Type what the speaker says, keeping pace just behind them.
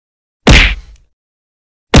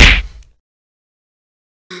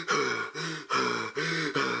Hey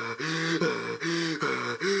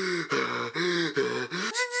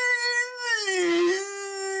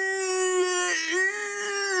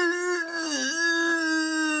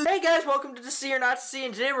guys, welcome to See or Not to See,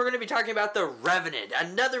 and today we're going to be talking about The Revenant,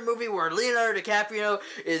 another movie where Leonardo DiCaprio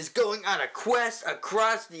is going on a quest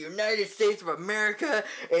across the United States of America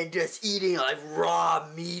and just eating like raw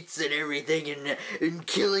meats and everything and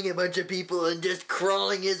killing a bunch of people and just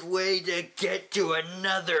crawling his way to get to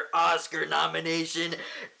another Oscar nomination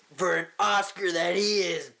for an Oscar that he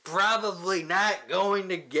is probably not going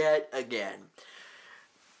to get again.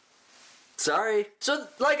 Sorry. So,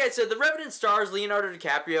 like I said, The Revenant stars Leonardo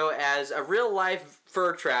DiCaprio as a real-life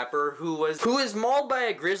fur trapper who is mauled by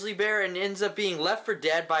a grizzly bear and ends up being left for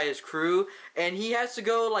dead by his crew, and he has to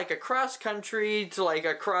go like across country to like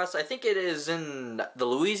across, I think it is in the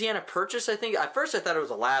Louisiana Purchase, I think. At first I thought it was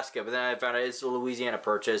Alaska, but then I found out it's the Louisiana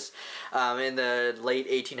Purchase in the late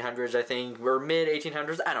 1800s, I think, or mid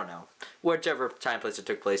 1800s, I don't know. Whichever time place it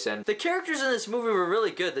took place in. The characters in this movie were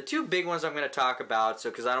really good. The two big ones I'm going to talk about,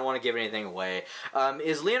 because I don't want to give anything away,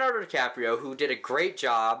 is Leonardo DiCaprio, who did a great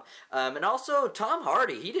job, and also Tom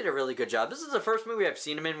Hardy. He did a really good job. This is the first movie I've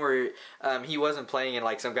seen him in where he wasn't playing in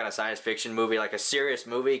like some kind of science fiction movie, like a serious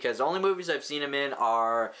movie, because the only movies I've seen him in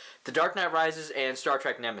are The Dark Knight Rises and Star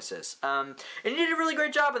Trek Nemesis. And he did a really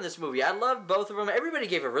great job in this movie. I loved both of them. Everybody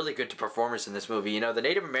gave a really good performance in this movie. You know, the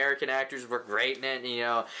Native American actors were great in it, you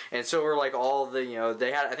know, and so were like all the, you know,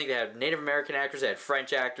 they had, I think they had Native American actors, they had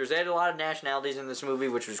French actors, they had a lot of nationalities in this movie,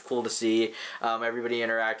 which was cool to see. Everybody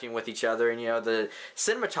interacting with each other, and you know, the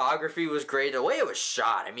cinematography was great. The way it was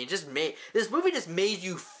shot, I mean, this movie just made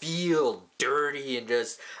you feel dirty and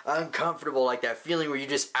just uncomfortable, like that feeling where you're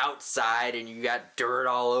just outside and you got dirt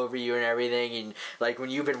all over you and everything, and like when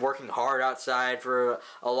you've been working hard outside for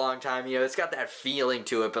a long time, you know, it's got that feeling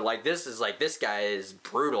to it. But like this is like, this guy is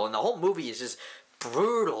brutal, and the whole movie is just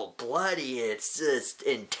brutal, bloody, it's just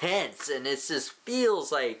intense, and it just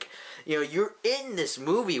feels like, you know, you're in this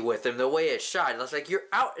movie with him the way it's shot. It's like you're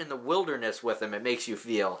out in the wilderness with him, it makes you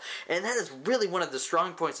feel. And that is really one of the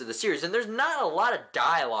strong points of the series. And there's not a lot of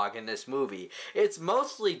dialogue in this movie. It's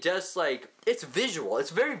mostly just like, it's visual.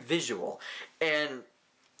 It's very visual. And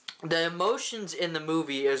the emotions in the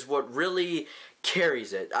movie is what really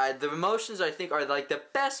carries it. The emotions, I think, are like the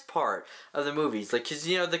best part of the movies. Like, cause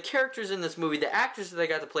you know, the characters in this movie, the actors that they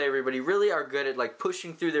got to play everybody really are good at like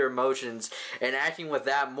pushing through their emotions and acting with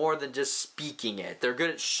that more than just speaking it. They're good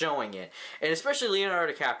at showing it. And especially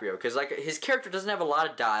Leonardo DiCaprio, because like his character doesn't have a lot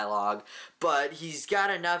of dialogue, but he's got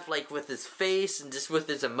enough, like with his face and just with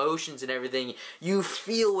his emotions and everything, you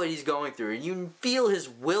feel what he's going through and you feel his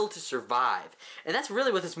will to survive. And that's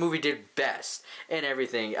really what this movie did best and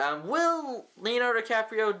everything. Will Leonardo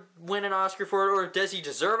DiCaprio win an Oscar for it, or does he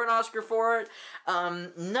deserve an Oscar for it?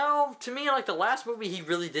 No, to me, like the last movie he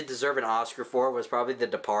really did deserve an Oscar for was probably The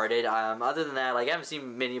Departed. Other than that, like I haven't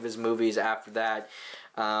seen many of his movies after that.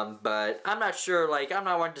 But I'm not sure, like, I'm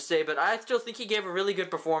not wanting to say, but I still think he gave a really good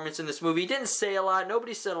performance in this movie. He didn't say a lot,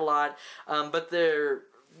 nobody said a lot, but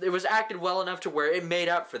it was acted well enough to where it made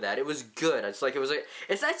up for that. It was good. It's like,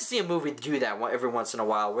 it's nice to see a movie do that every once in a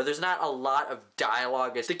while, where there's not a lot of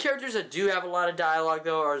dialogue. The characters that do have a lot of dialogue,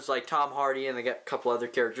 though, are like Tom Hardy, and they got a couple other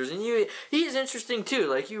characters, and he's interesting, too.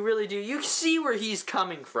 Like, you really do. You see where he's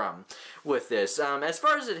coming from with this. As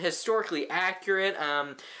far as it historically accurate,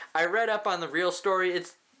 I read up on the real story.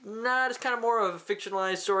 It's not, it's kind of more of a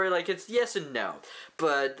fictionalized story. Like, it's yes and no.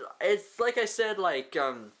 But it's, like I said, like,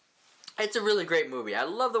 it's a really great movie. I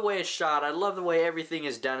love the way it's shot. I love the way everything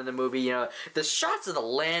is done in the movie. You know, the shots of the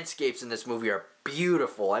landscapes in this movie are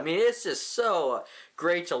beautiful. I mean, it's just so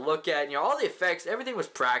great to look at. You know, all the effects, everything was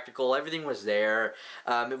practical. Everything was there,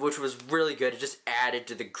 which was really good. It just added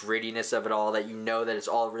to the grittiness of it all, that you know that it's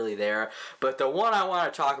all really there. But the one I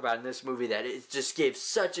want to talk about in this movie that it just gave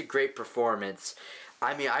such a great performance,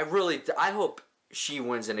 I mean, I hope she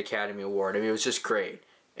wins an Academy Award. I mean, it was just great.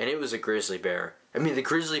 And it was a grizzly bear. I mean, the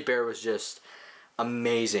grizzly bear was just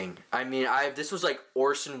amazing. I mean, this was like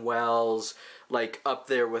Orson Welles, like up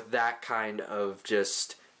there with that kind of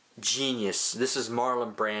just genius. This is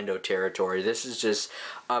Marlon Brando territory. This is just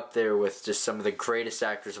up there with just some of the greatest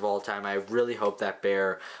actors of all time. I really hope that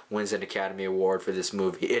bear wins an Academy Award for this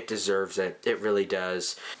movie. It deserves it. It really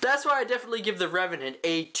does. That's why I definitely give The Revenant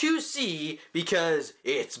a 2C, because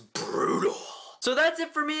it's brutal. So that's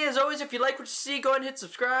it for me. As always, if you like what you see, go ahead and hit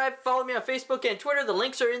subscribe. Follow me on Facebook and Twitter. The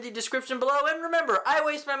links are in the description below. And remember, I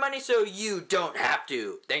waste my money so you don't have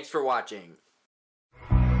to. Thanks for watching.